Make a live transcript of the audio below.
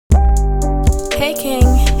Hey King,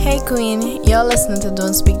 hey Queen, you're listening to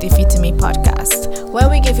Don't Speak Defeat to Me podcast, where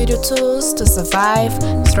we give you the tools to survive,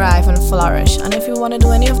 thrive, and flourish. And if you want to do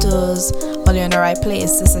any of those, well, you're in the right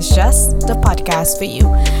place. This is just the podcast for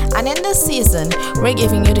you. And in this season, we're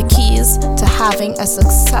giving you the keys to having a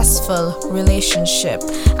successful relationship.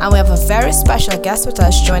 And we have a very special guest with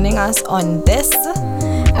us joining us on this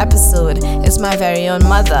episode. It's my very own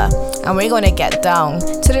mother, and we're going to get down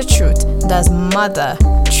to the truth. Does mother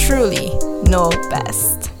truly know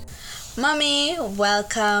best? Mommy,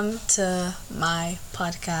 welcome to my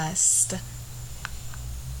podcast.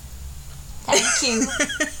 Thank you.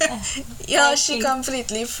 Yo, she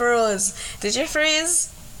completely froze. Did you freeze?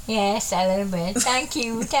 Yes, a little bit. Thank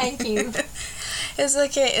you.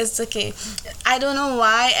 It's okay. I don't know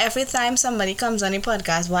why every time somebody comes on the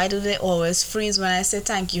podcast, why do they always freeze when I say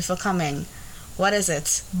thank you for coming? What is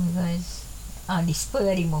it? Because on the spur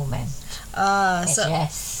of the moment.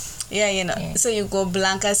 Yes. Yeah, Yeah. So you go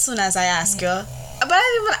blank as soon as I ask you. But I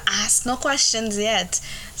didn't even ask no questions yet.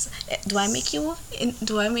 So, do I make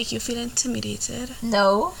you feel intimidated?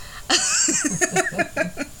 No.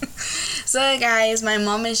 So guys, my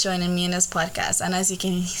mom is joining me in this podcast, and as you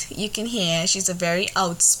can hear, she's a very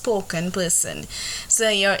outspoken person. So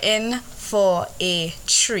you're in for a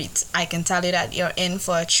treat. I can tell you that you're in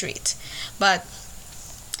for a treat. But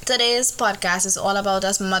today's podcast is all about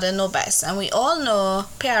us mother know best, and we all know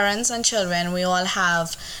parents and children, we all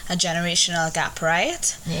have a generational gap,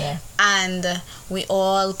 right? Yeah. And we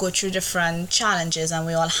all go through different challenges and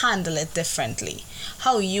we all handle it differently.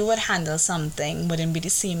 How you would handle something wouldn't be the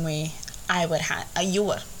same way I would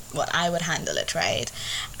I would handle it, right?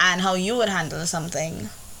 And how you would handle something,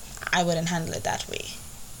 I wouldn't handle it that way,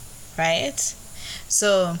 right?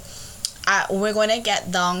 So we're going to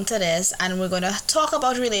get down to this, and we're going to talk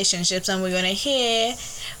about relationships, and we're going to hear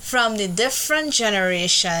from the different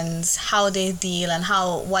generations how they deal and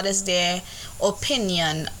what is their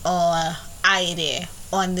opinion or idea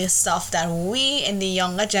on this stuff that we in the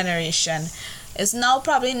younger generation is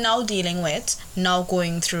probably now dealing with, now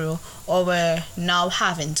going through, or we're now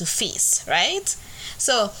having to face, right?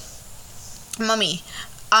 So, mommy,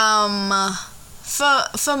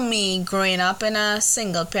 for me, growing up in a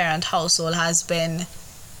single parent household has been,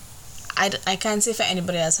 I can't say for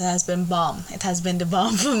anybody else, it has been bomb. It has been the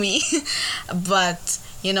bomb for me. But,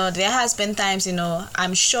 there has been times,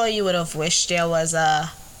 I'm sure you would have wished there was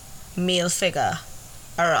a male figure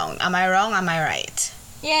around. Am I wrong? Am I right?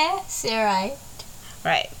 Yes, you're right.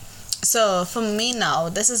 Right. So for me now,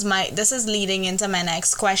 this is leading into my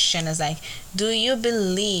next question, is like, do you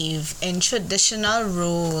believe in traditional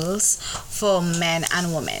roles for men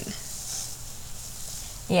and women?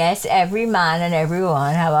 Yes, every man and every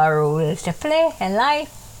woman have a role to play in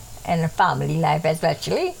life, and family life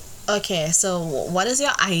especially. Okay, so what is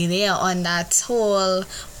your idea on that whole,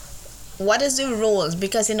 what is the roles?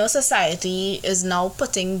 Because society is now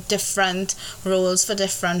putting different roles for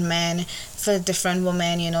different men, for different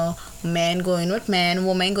women, men going with men,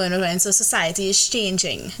 women going with men, so society is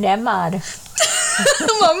changing. They're mad.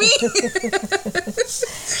 Mommy.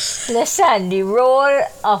 Listen, the role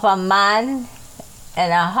of a man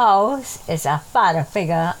in a house is a father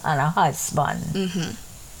figure and a husband.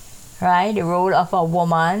 Mm-hmm. Right? The role of a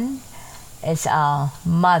woman is a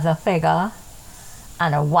mother figure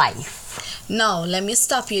and a wife. No, let me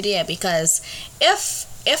stop you there, because if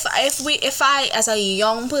I as a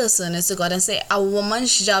young person is to go and say a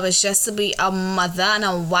woman's job is just to be a mother and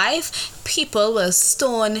a wife, people will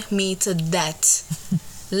stone me to death.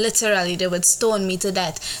 Literally, they would stone me to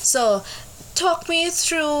death. So talk me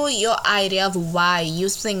through your idea of why you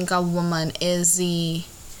think a woman is is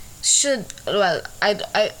it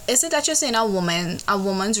that you're saying a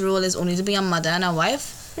woman's role is only to be a mother and a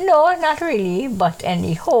wife? No, not really, but in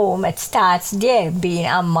the home it starts there, being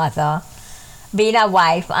a mother, being a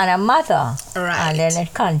wife and a mother. Right. And then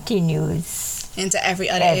it continues into every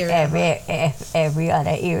other area. Every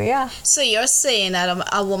other area. So you're saying that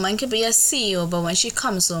a woman could be a CEO, but when she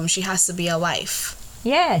comes home, she has to be a wife.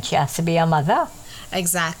 Yeah, she has to be a mother.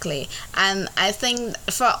 Exactly. And I think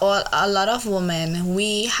for a lot of women,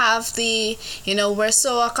 we have we're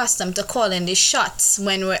so accustomed to calling the shots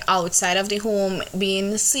when we're outside of the home,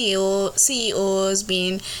 being CEOs,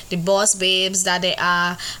 being the boss babes that they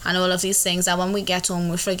are, and all of these things, that when we get home,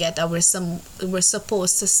 we forget that we're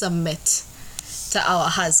supposed to submit to our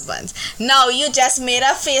husbands. Now you just made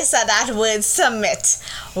a face at that word submit.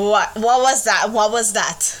 What was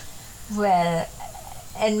that? Well,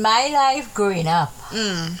 in my life growing up,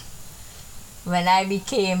 when I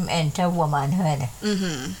became into womanhood,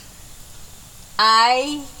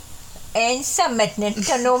 I ain't submitting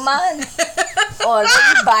to no man.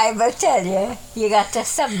 Already the Bible tell you, you got to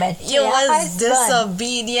submit to You your was husband.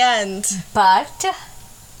 disobedient. But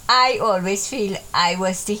I always feel I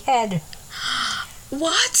was the head.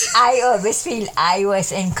 What? I always feel I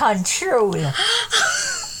was in control.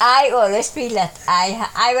 I always feel that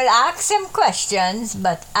I will ask him questions,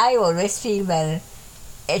 but I always feel, well,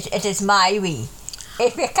 it is my way.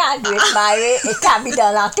 If you can't do it my way, it can't be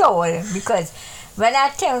done at all. Because when I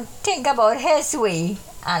think about his way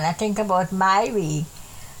and I think about my way,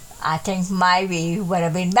 I think my way would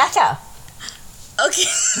have been better. Okay.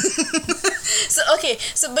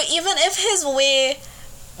 So but even if his way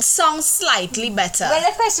sounds slightly better, Well,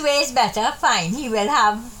 if his way is better, fine. He will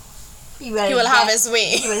have his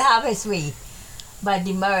way. He will have his way. But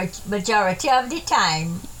the majority of the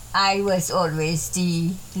time, I was always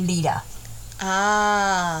the leader.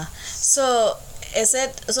 So is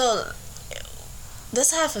it so?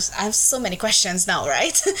 I have so many questions now,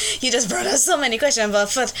 right? You just brought up so many questions,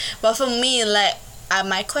 but for me, like,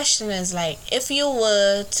 my question is, like, if you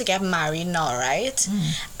were to get married now, right,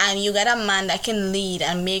 and you get a man that can lead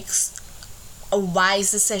and makes a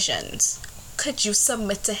wise decisions, could you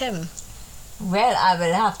submit to him? Well, I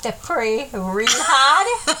will have to pray real hard,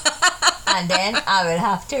 and then I will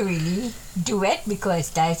have to really do it, because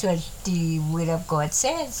that's what the Word of God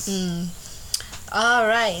says. All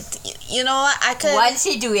right. You know what? I could. Once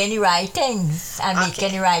you do any right things and make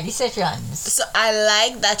any right decisions. So I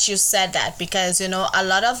like that you said that, because, you know, a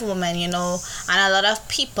lot of women, you know, and a lot of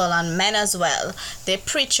people and men as well, they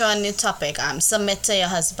preach on the topic, submit to your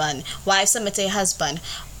husband, wife, submit to your husband,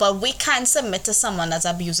 but we can't submit to someone that's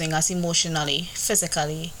abusing us emotionally,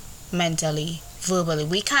 physically, mentally, verbally.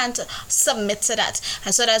 We can't submit to that.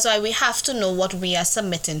 And so that's why we have to know what we are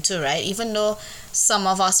submitting to, right? Even though some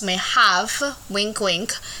of us may have, wink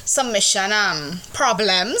wink, submission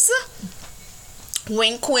problems,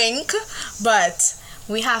 wink wink, but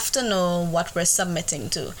we have to know what we're submitting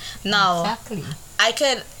to. Now, Exactly. I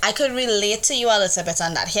could relate to you a little bit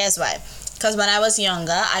on that. Here's why. Because when I was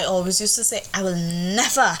younger, I always used to say, I will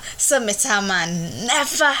never submit to a man.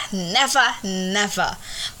 Never, never, never.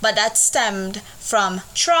 But that stemmed from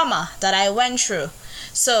trauma that I went through.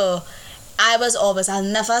 So I was always, I'll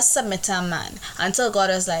never submit to a man. Until God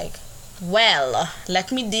was like, well,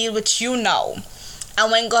 let me deal with you now.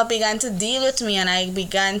 And when God began to deal with me and I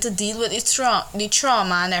began to deal with the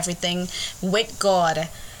trauma and everything with God,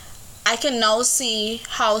 I can now see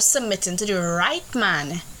how submitting to the right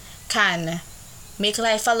man can make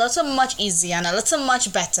life a little much easier and a little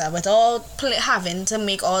much better without having to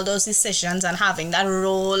make all those decisions and having that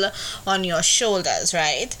role on your shoulders,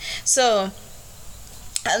 right? So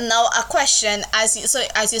now a question, as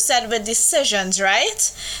you said, with decisions, right?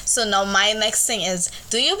 So now my next thing is,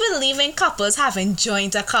 do you believe in couples having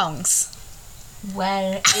joint accounts?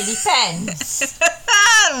 Well, it depends.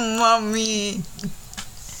 Mommy.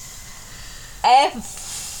 If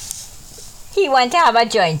he want to have a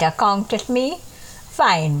joint account with me,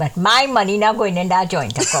 fine, but my money not going in that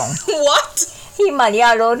joint account. What? He money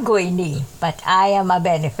alone going there, but I am a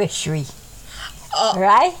beneficiary.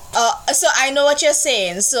 Right? So I know what you're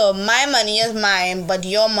saying. So my money is mine, but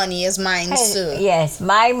your money is mine too. Yes,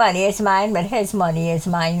 my money is mine, but his money is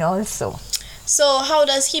mine also. So how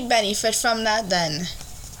does he benefit from that then?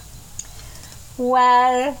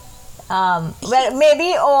 Well,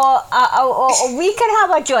 maybe or we can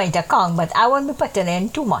have a joint account, but I won't be putting in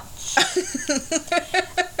too much.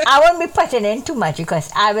 I won't be putting in too much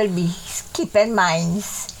because I will be keeping mine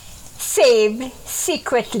saved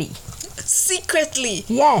secretly. Secretly?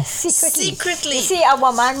 Yes, secretly. Secretly. You see, a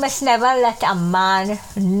woman must never let a man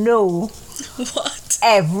know what?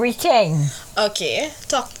 Everything. Okay,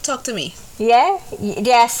 talk to me. Yeah,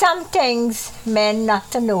 there are some things men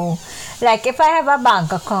not to know. Like if I have a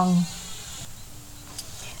bank account.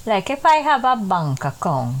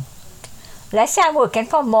 Let's say I'm working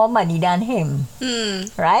for more money than him.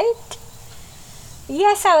 Right?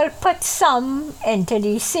 Yes, I will put some into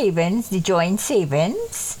the savings, the joint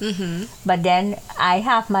savings. But then I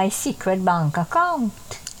have my secret bank account.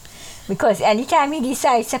 Because anytime he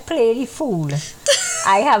decides to play the fool,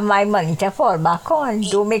 I have my money to fall back on.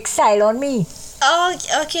 Don't make style on me. Oh,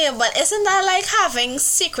 okay, but isn't that like having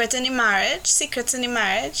secrets in the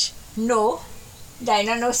marriage? No, there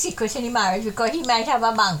are no secrets in the marriage because he might have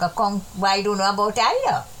a bank account I don't know about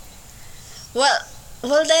either. Well,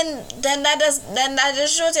 then that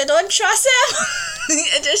just shows you don't trust him.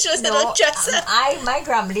 It just shows you don't trust him. My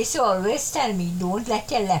grandmother used to always tell me, don't let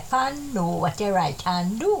your left hand know what your right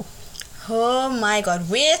hand do. Oh my God,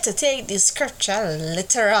 way to take the scripture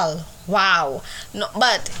literal. Wow. No,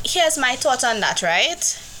 but here's my thought on that,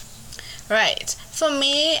 right? Right. For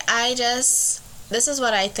me, I just this is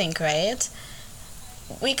what I think, right?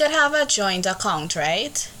 We could have a joint account,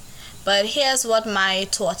 right? But here's what my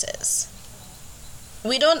thought is.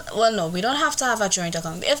 We don't have to have a joint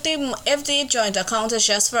account. If the joint account is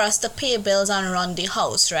just for us to pay bills and run the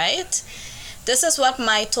house, right? This is what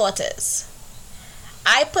my thought is.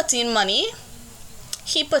 I put in money,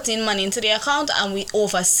 he put in money into the account, and we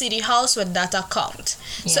oversee the house with that account.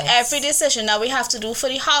 Yes. So every decision that we have to do for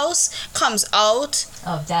the house comes out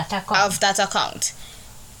of that account.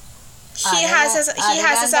 He has his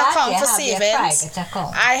account for savings.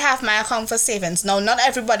 Account. I have my account for savings. Now, not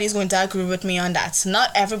everybody is going to agree with me on that.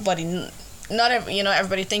 Everybody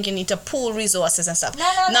think you need to pool resources and stuff.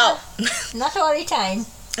 No. Not all the time.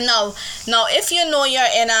 No, if you know you're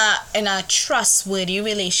in a trustworthy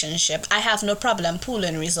relationship, I have no problem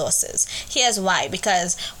pooling resources. Here's why.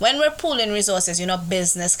 Because when we're pooling resources,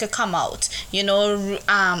 business could come out,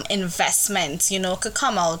 investments, could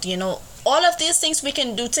come out, all of these things we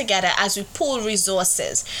can do together as we pool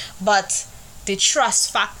resources. But the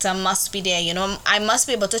trust factor must be there. I must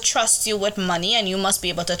be able to trust you with money, and you must be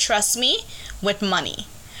able to trust me with money.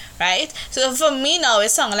 Right? So for me now, it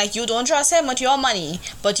sounds like you don't trust him with your money,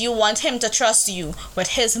 but you want him to trust you with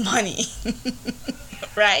his money.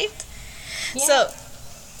 Right? Yeah. So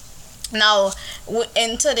now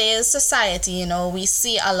in today's society, we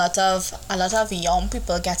see a lot of young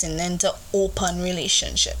people getting into open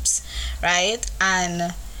relationships, right?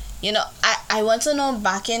 And I want to know,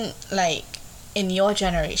 back in your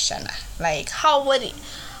generation, how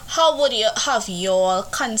would you have y'all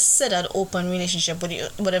considered open relationship? Would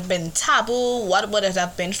it have been taboo? What would it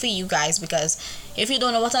have been for you guys? Because if you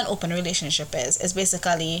don't know what an open relationship is, it's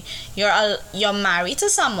basically you're married to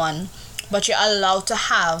someone, but you're allowed to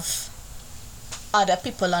have other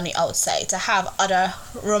people on the outside, to have other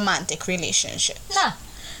romantic relationships. No.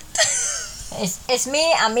 It's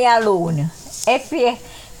me and me alone. If you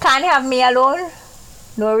can't have me alone,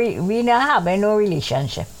 we not having no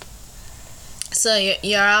relationship. So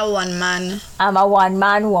you're a one man. I'm a one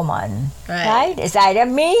man woman. Right? It's either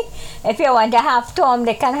me. If you want to have Tom,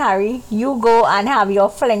 Dick, and Harry, you go and have your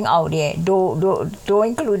fling out there. Don't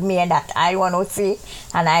include me in that. I want to see,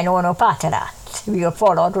 and I don't want no part of that. We'll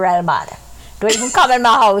fall out real bad. Don't even come in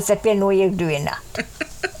my house if you know you're doing that.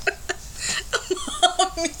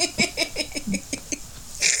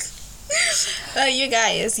 You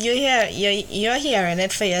guys, you're hearing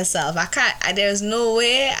it for yourself. There's no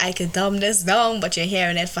way I could dumb this down, but you're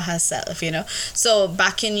hearing it for herself, So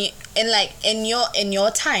back in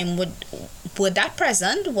your time, would that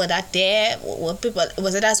present? Were that there?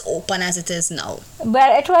 Was it as open as it is now?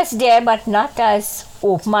 Well, it was there, but not as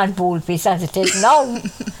open and bold-faced as it is now.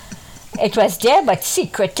 It was there, but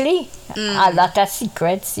secretly. A lot of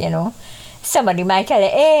secrets, Somebody might tell you,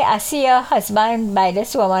 hey, I see your husband by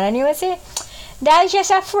this woman, and you will say, that's just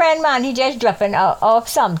a friend, man. He just dropping off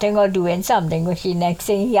something or doing something with she. Next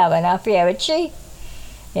thing he have an affair with she.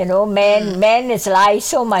 Men is lie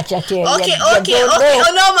so much at you. Okay.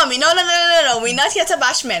 Oh no, mommy, no. We're not here to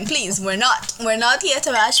bash men, please. We're not here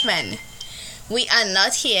to bash men. We are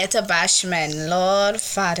not here to bash men. Lord,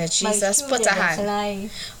 Father, Jesus, put a hand.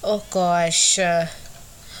 Oh gosh.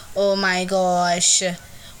 Oh my gosh.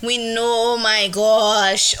 We know, oh my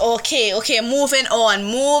gosh. Okay, moving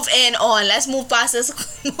on. Let's move past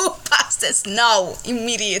this now,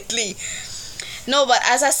 immediately. No, but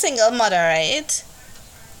as a single mother, right?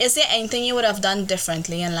 Is there anything you would have done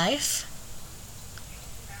differently in life?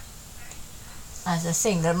 As a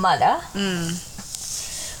single mother?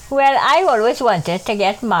 Well, I always wanted to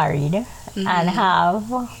get married and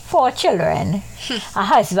have 4 children. A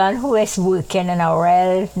husband who is working in a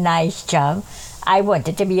real nice job. I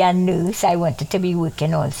wanted to be a nurse. I wanted to be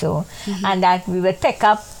working also. And that we would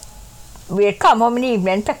we'd come home in the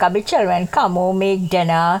evening, pick up the children, come home, make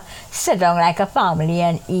dinner, sit down like a family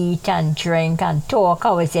and eat and drink and talk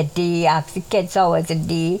how was the day, ask the kids how was the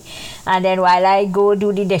day. And then while I go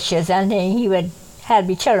do the dishes and then he would help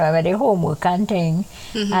the children with their homework and thing.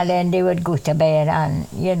 And then they would go to bed and,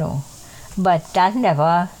 But that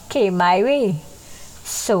never came my way.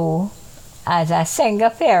 So, as a single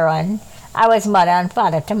parent, I was mother and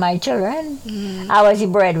father to my children. I was the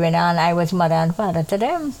breadwinner and I was mother and father to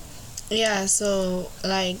them. Yeah, so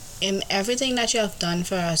in everything that you have done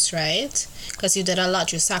for us, right? Because you did a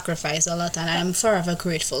lot, you sacrificed a lot, and I'm forever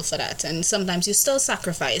grateful for that. And sometimes you still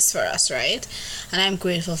sacrifice for us, right? And I'm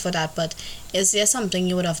grateful for that. But is there something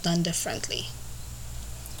you would have done differently?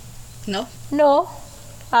 No? No.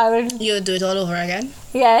 You would do it all over again?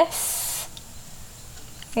 Yes.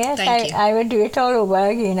 Yes, I would do it all over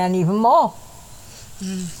again and even more.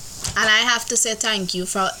 And I have to say thank you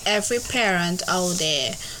for every parent out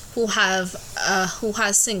there who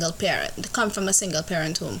has single parent, come from a single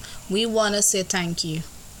parent home, we want to say thank you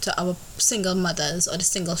to our single mothers or the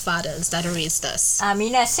single fathers that raised us. I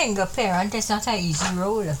mean, a single parent is not an easy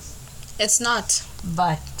role. It's not.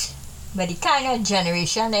 But the kind of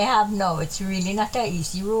generation they have now, it's really not an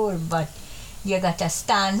easy role. But you got to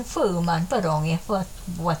stand firm and put on your foot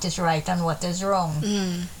what is right and what is wrong.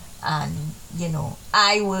 Mm. And, you know,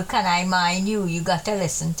 I work and I mind you. You got to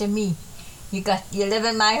listen to me. You live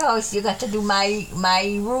in my house. You got to do my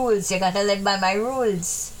rules. You got to live by my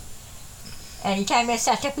rules. Anytime you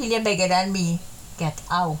start to feel you're bigger than me, get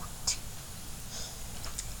out.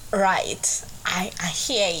 Right. I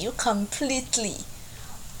hear you completely.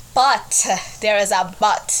 But there is a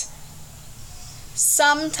but.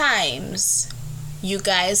 Sometimes you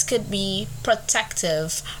guys could be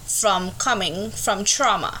protective from coming from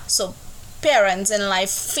trauma. So parents in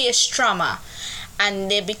life face trauma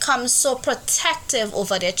and they become so protective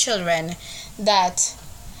over their children that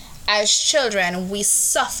as children we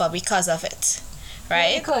suffer because of it.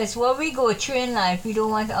 Right? Because what we go through in life, we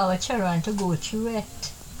don't want our children to go through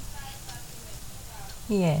it.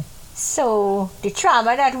 Yeah. So the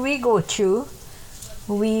trauma that we go through,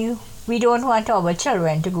 we don't want our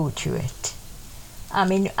children to go through it. I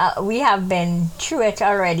mean, we have been through it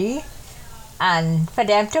already, and for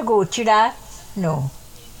them to go through that, no,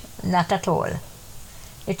 not at all.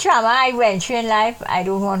 The trauma I went through in life, I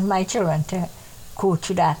don't want my children to go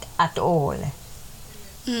through that at all.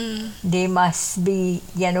 Mm. They must be,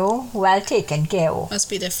 well taken care of. Must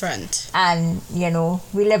be different. And,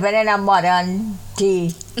 we live in a modern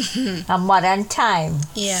day, a modern time.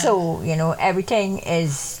 Yeah. So, everything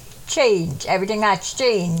is changed. Everything has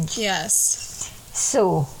changed. Yes.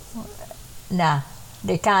 So,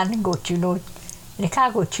 they can't go through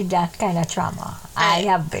that kind of trauma. I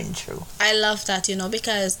have been through. I love that,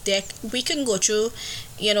 because we can go through,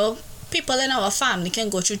 people in our family can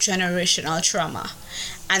go through generational trauma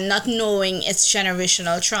and not knowing it's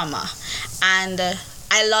generational trauma. And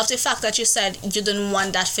I love the fact that you said you didn't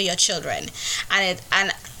want that for your children. And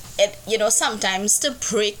it sometimes to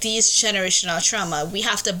break these generational trauma, we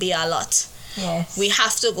have to bear a lot. Yes. We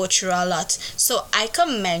have to go through a lot. So I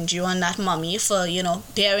commend you on that, mommy, for,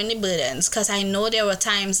 bearing the burdens. Because I know there were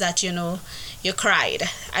times that, you cried.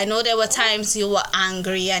 I know there were times you were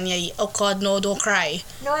angry and you, oh God, no, don't cry.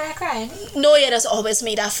 No, I'm not crying. No, you just always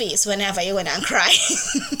make that face whenever you went and cry.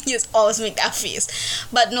 You just always make that face.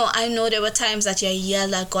 But no, I know there were times that you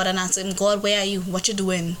yelled at God and asked him, God, where are you? What you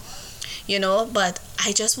doing? But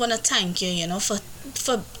I just want to thank you,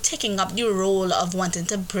 for taking up the role of wanting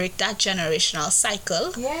to break that generational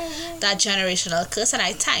cycle, that generational curse. And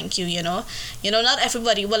I thank you, not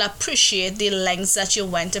everybody will appreciate the lengths that you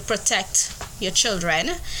went to protect your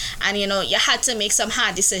children. And, you had to make some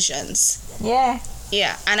hard decisions. Yeah.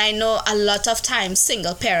 Yeah, and I know a lot of times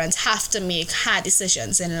single parents have to make hard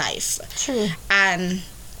decisions in life. True. And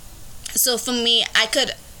so for me, I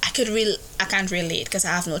can't relate because I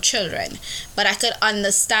have no children, but I could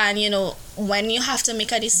understand, when you have to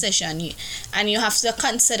make a decision and you have to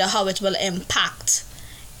consider how it will impact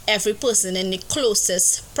every person in the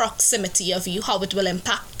closest proximity of you, how it will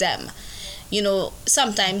impact them.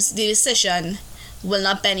 Sometimes the decision will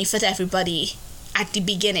not benefit everybody at the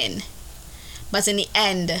beginning, but in the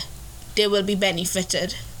end, they will be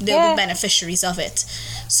benefited. They'll be beneficiaries of it.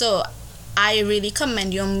 So I really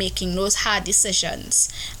commend you on making those hard decisions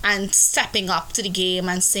and stepping up to the game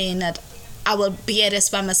and saying that I will bear this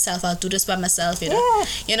by myself, I'll do this by myself,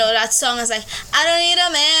 that song is like, I don't need a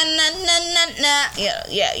man, na na na.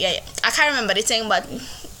 Yeah. I can't remember the thing, but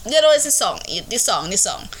it's the song.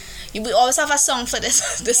 We always have a song for this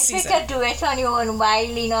season. If you could do it on your own, why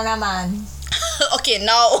lean on a man? Okay,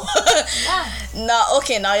 now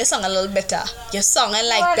now you song a little better. You're songing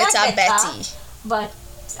like better Betty. But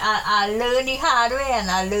I learned the hard way and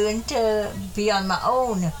I learned to be on my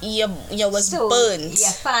own. You was burnt.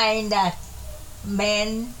 You find that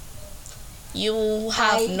men, you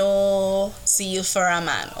have no zeal for a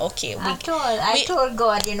man. Okay. I told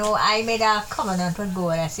God, I made a covenant with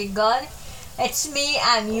God. I said, God, it's me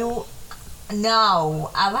and you now.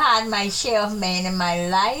 I've had my share of men in my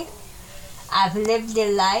life. I've lived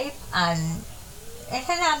the life and I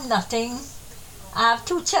can have nothing. I have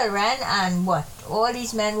 2 children and what? All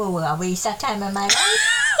these men were a waste of time in my life.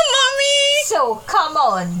 Mommy! So come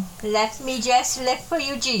on, let me just live for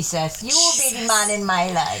you, Jesus. You will be the man in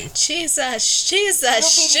my life. Jesus. You will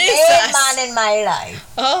be the man in my life.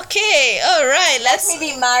 Okay, alright. Let me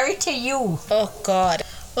be married to you. Oh God.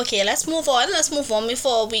 Okay, let's move on.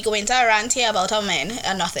 Before we go into a rant here about our men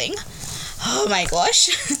and nothing. Oh my gosh.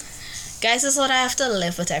 Guys, this is what I have to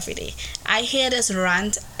live with every day. I hear this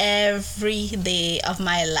rant every day of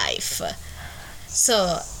my life.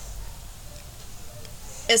 So,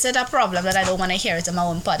 is it a problem that I don't want to hear it in my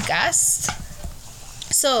own podcast?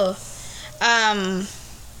 So,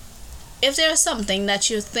 if there's something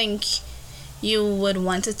that you think you would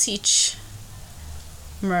want to teach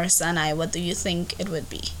Merce and I, what do you think it would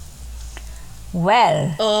be?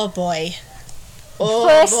 Well, Oh boy. Oh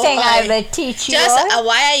first boy. thing I will teach you Just all.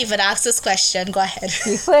 why I even asked this question, go ahead.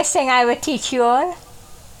 The first thing I will teach you all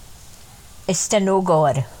is to know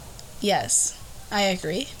God. Yes, I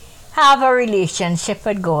agree. Have a relationship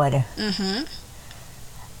with God.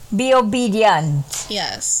 Mm-hmm. Be obedient.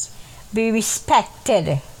 Yes. Be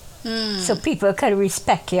respected. Mm. So people can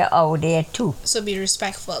respect you out there too. So be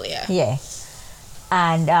respectful, yeah. Yeah.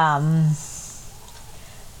 And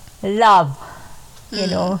love. You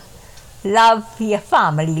know. Love your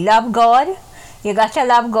family. Love God. You got to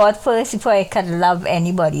love God first before you can love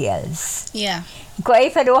anybody else. Yeah, Because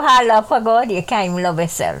if you don't have love for God, you can't even love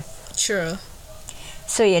yourself. true.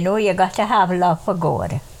 So you know you got to have love for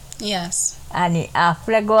God. Yes. And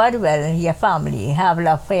after God, well, your family. Have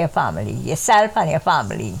love for your family. Yourself and your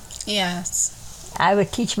family. Yes. I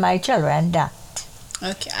would teach my children that.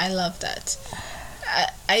 Okay, I love that.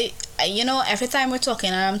 I you know, every time we're talking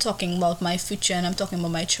and I'm talking about my future and I'm talking about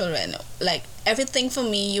my children, like everything for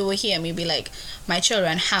me, you will hear me be like, my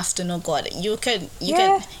children have to know God. You can,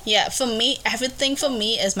 for me, everything for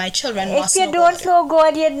me is my children must If you know don't God. know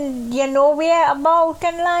God, you know where about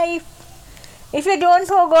in life. If you don't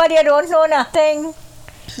know God, you don't know nothing.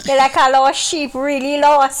 You're like a lost sheep, really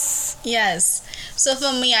lost. Yes. So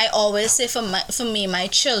for me, I always say for me, my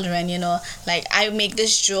children, you know, like I make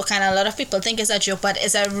this joke and a lot of people think it's a joke, but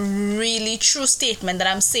it's a really true statement that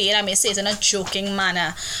I'm saying. I may say it in a joking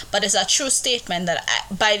manner, but it's a true statement that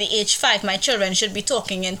by the age 5, my children should be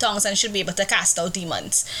talking in tongues and should be able to cast out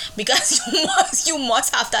demons, because you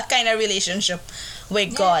must have that kind of relationship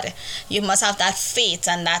with God. You must have that faith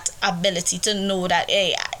and that ability to know that,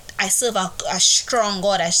 hey, I serve a strong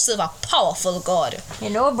God. I serve a powerful God.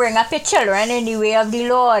 You know, bring up your children in the way of the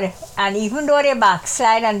Lord. And even though they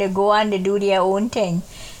backslide and they go and they do their own thing,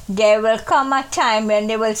 there will come a time when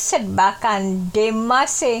they will sit back and they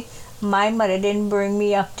must say, my mother didn't bring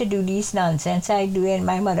me up to do this nonsense I do, and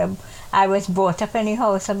my mother, I was brought up in the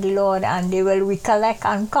house of the Lord, and they will recollect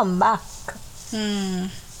and come back.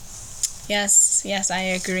 Yes, I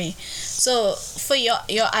agree. So, for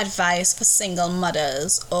your advice for single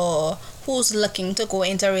mothers or who's looking to go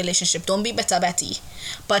into a relationship, don't be bitter Betty.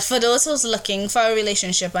 But for those who's looking for a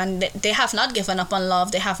relationship and they have not given up on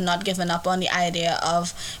love, they have not given up on the idea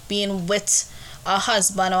of being with a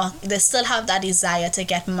husband, or they still have that desire to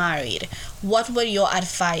get married, what would your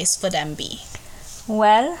advice for them be?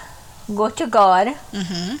 Well, go to God.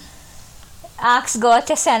 Mm-hmm. Ask God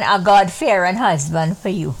to send a God-fearing husband for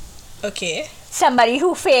you. Okay. Somebody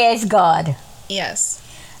who fears God. Yes.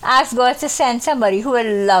 Ask God to send somebody who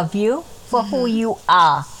will love you for who you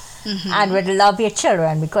are, and will love your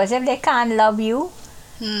children. Because if they can't love you,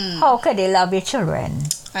 how could they love your children?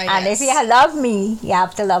 And if you love me, you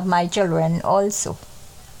have to love my children also.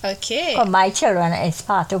 Okay. Because my children is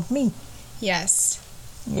part of me. Yes.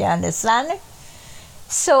 You understand?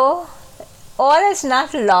 So, all is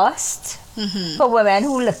not lost for women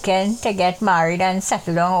who looking to get married and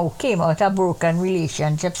settle down or came out of broken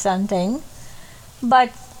relationships and things.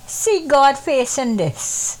 But see God face in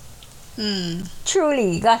this.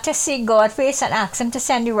 Truly, you got to see God face and ask Him to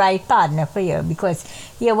send the right partner for you, because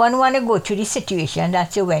you won't want to go through the situation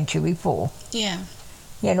that you went through before. Yeah.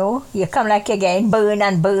 You know, you come like you're getting burn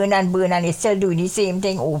and burn and burn, and you still do the same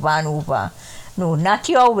thing over and over. No, not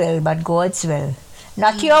your will, but God's will.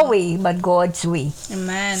 Not your way, but God's way.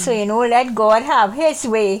 Amen. So, you know, let God have His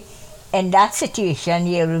way. In that situation,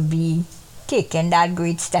 you will be taking that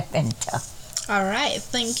great step into. All right,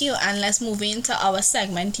 thank you. And let's move into our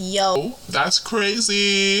segment, Yo. That's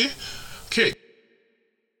crazy. Okay.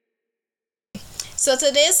 So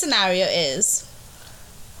today's scenario is,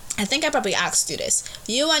 I think I probably asked you this.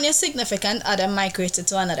 You and your significant other migrated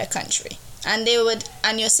to another country, and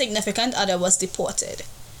your significant other was deported,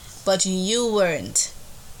 but you weren't.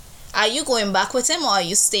 Are you going back with him, or are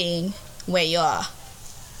you staying where you are?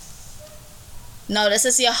 Now this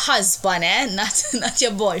is your husband, not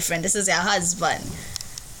your boyfriend. This is your husband.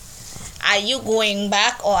 Are you going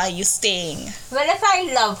back or are you staying? Well, if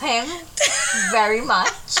I love him very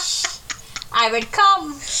much, I would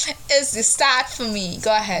come. It's the start for me.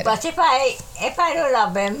 Go ahead. But if I don't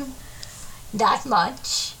love him that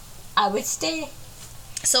much, I would stay.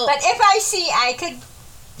 So, But if I see I could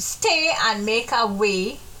stay and make a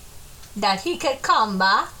way that he could come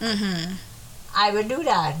back, Mm-hmm. I would do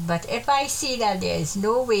that. But if I see that there is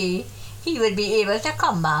no way he would be able to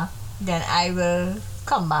come back, then I will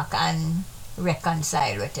come back and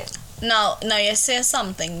reconcile with him. Now you say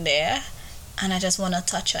something there, and I just want to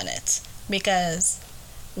touch on it, because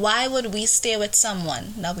why would we stay with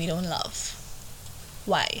someone that we don't love?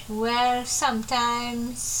 Why? Well,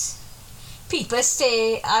 sometimes people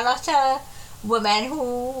say a lot of women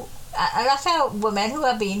who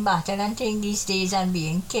are being battered and things these days and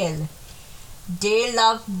being killed. They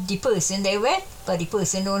love the person they with, but the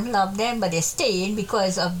person don't love them, but they're staying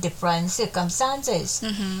because of different circumstances.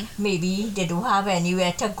 Mm-hmm. Maybe they don't have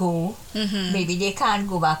anywhere to go. Mm-hmm. Maybe they can't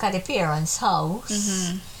go back at the parents' house.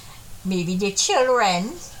 Mm-hmm. Maybe the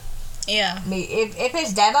children. Yeah. If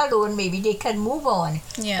it's them alone, maybe they can move on.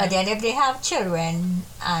 Yeah. But then if they have children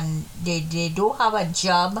and they don't have a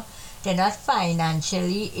job, they're not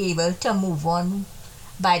financially able to move on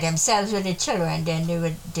by themselves with the children, then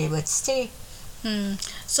they would stay.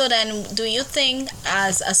 So then, do you think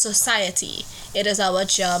as a society it is our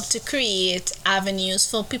job to create avenues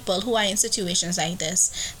for people who are in situations like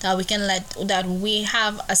this, that we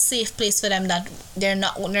have a safe place for them, that they're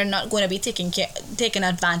not going to be taken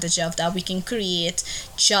advantage of, that we can create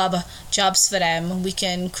jobs for them, we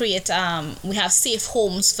can create we have safe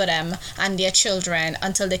homes for them and their children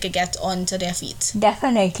until they could get onto their feet?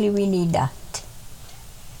 Definitely we need that.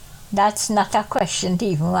 That's not a question to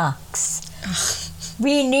even ask.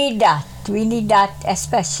 We need that. We need that,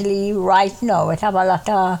 especially right now. We have a lot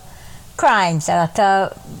of crimes, a lot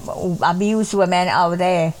of abused women out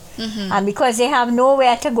there. Mm-hmm. And because they have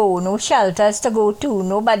nowhere to go, no shelters to go to,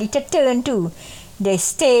 nobody to turn to, they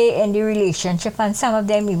stay in the relationship, and some of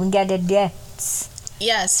them even get the deaths.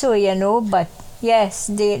 Yes. So, but yes,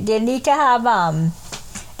 they need to have,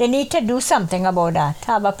 they need to do something about that.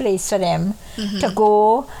 Have a place for them to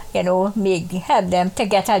go, help them to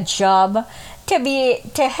get a job,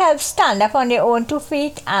 to help stand up on their own 2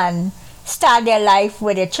 feet and start their life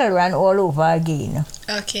with their children all over again.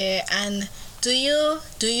 Okay, and do you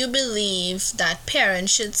believe that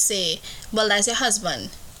parents should say, well, that's your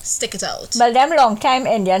husband, stick it out? Well, them long time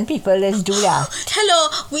Indian people is do that. Hello,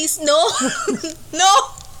 no.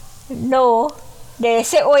 No, they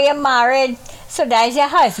say, oh, you're married, so that's your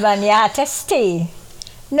husband, you have to stay.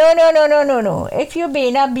 No. If you're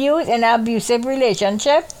being abused in an abusive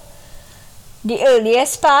relationship, the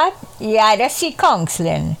earliest part, you either see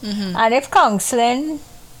counseling. Mm-hmm. And if counseling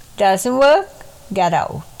doesn't work, get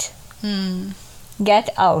out. Get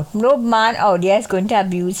out. No man out there is going to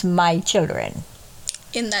abuse my children.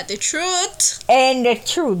 Isn't that the truth? And the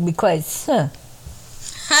truth, because...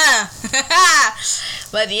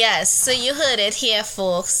 But yes, so you heard it here,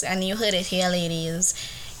 folks, and you heard it here, ladies.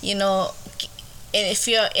 If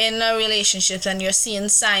you're in a relationship and you're seeing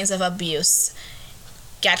signs of abuse,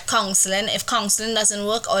 get counseling. If counseling doesn't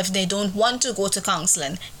work, or if they don't want to go to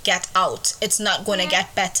counseling, get out. It's not going to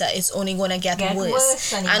get better. It's only going to get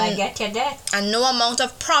worse. And you might get your death. And no amount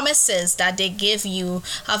of promises that they give you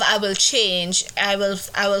of I will change, I will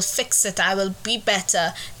fix it, I will be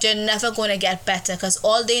better, they're never going to get better, because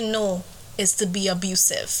all they know is to be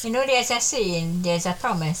abusive. There's a saying, there's a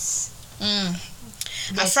promise.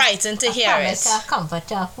 I'm frightened to hear it. A promise, a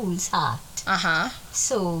comfort, a fool's heart. Uh-huh.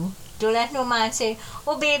 So, don't let no man say,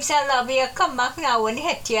 oh, babes, I love you, come back now and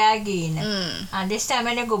hit you again. And this time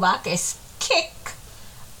when you go back, it's kick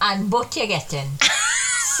and butt you're getting.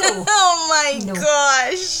 So, oh my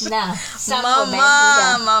gosh. Nah,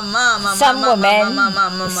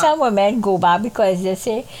 some women go back because they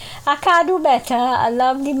say, I can't do better, I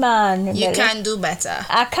love the man. You can do better.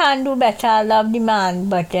 I can't do better, I love the man,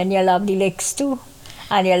 but then you love the legs too.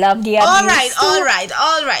 And you love the abuse all right.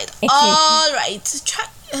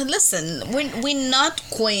 Listen, we're not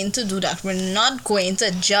going to do that. We're not going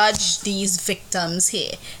to judge these victims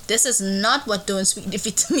here. This is not what Don't Speak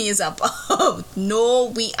Defeat to Me is about.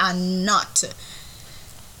 No, we are not.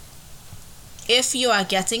 If you are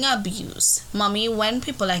getting abused, mommy, when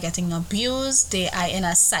people are getting abused, they are in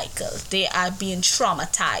a cycle. They are being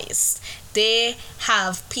traumatized. They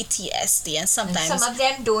have PTSD, and sometimes some of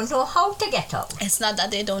them don't know how to get out. It's not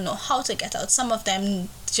that they don't know how to get out. Some of them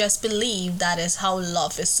just believe that is how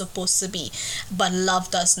love is supposed to be. But love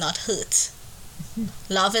does not hurt.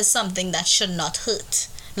 Love is something that should not hurt.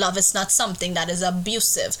 Love is not something that is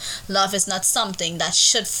abusive. Love is not something that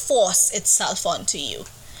should force itself onto you.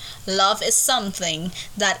 Love is something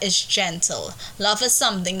that is gentle. Love is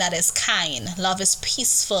something that is kind. Love is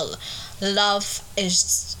peaceful. Love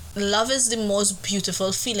is the most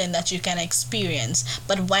beautiful feeling that you can experience.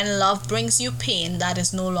 But when love brings you pain, that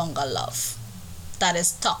is no longer love. That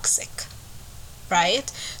is toxic. right?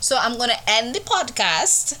 So I'm gonna end the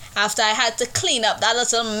podcast after I had to clean up that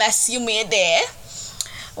little mess you made there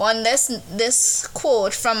on this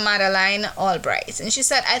quote from Madeline Albright. And she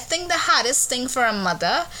said, I think the hardest thing for a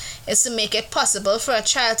mother is to make it possible for a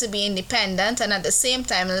child to be independent and at the same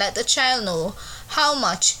time let the child know how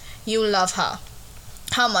much you love her,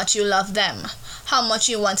 how much you love them, how much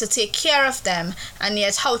you want to take care of them, and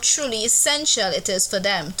yet how truly essential it is for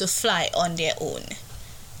them to fly on their own.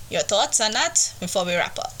 Your thoughts on that before we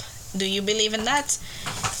wrap up? Do you believe in that?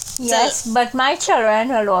 Yes, but my children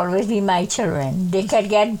will always be my children. They could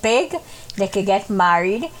get big, they could get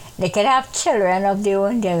married, they could have children of their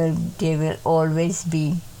own. They will always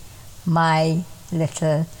be my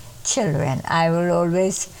little children. I will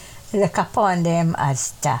always look upon them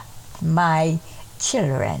as my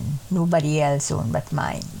children, nobody else own but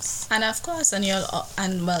mine. And of course, and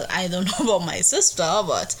well, I don't know about my sister,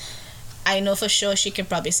 but I know for sure she can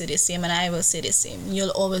probably say the same, and I will say the same.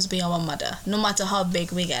 You'll always be our mother, no matter how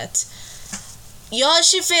big we get.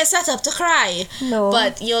 She face set up to cry, No,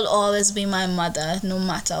 but you'll always be my mother, no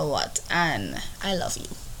matter what, and I love you.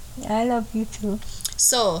 I love you too.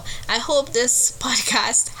 So I hope this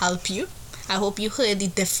podcast helped you. I hope you heard the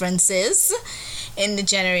differences in the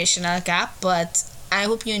generational gap, but I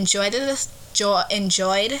hope you enjoyed this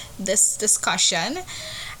discussion.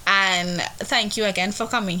 And thank you again for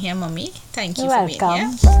coming here, Mommy. Thank you You're for being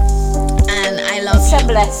welcome. here. And I love It's you. a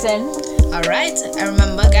blessing. All right. And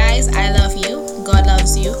remember, guys, I love you. God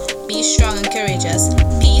loves you. Be strong and courageous.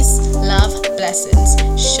 Peace, love, blessings.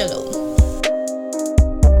 Shalom.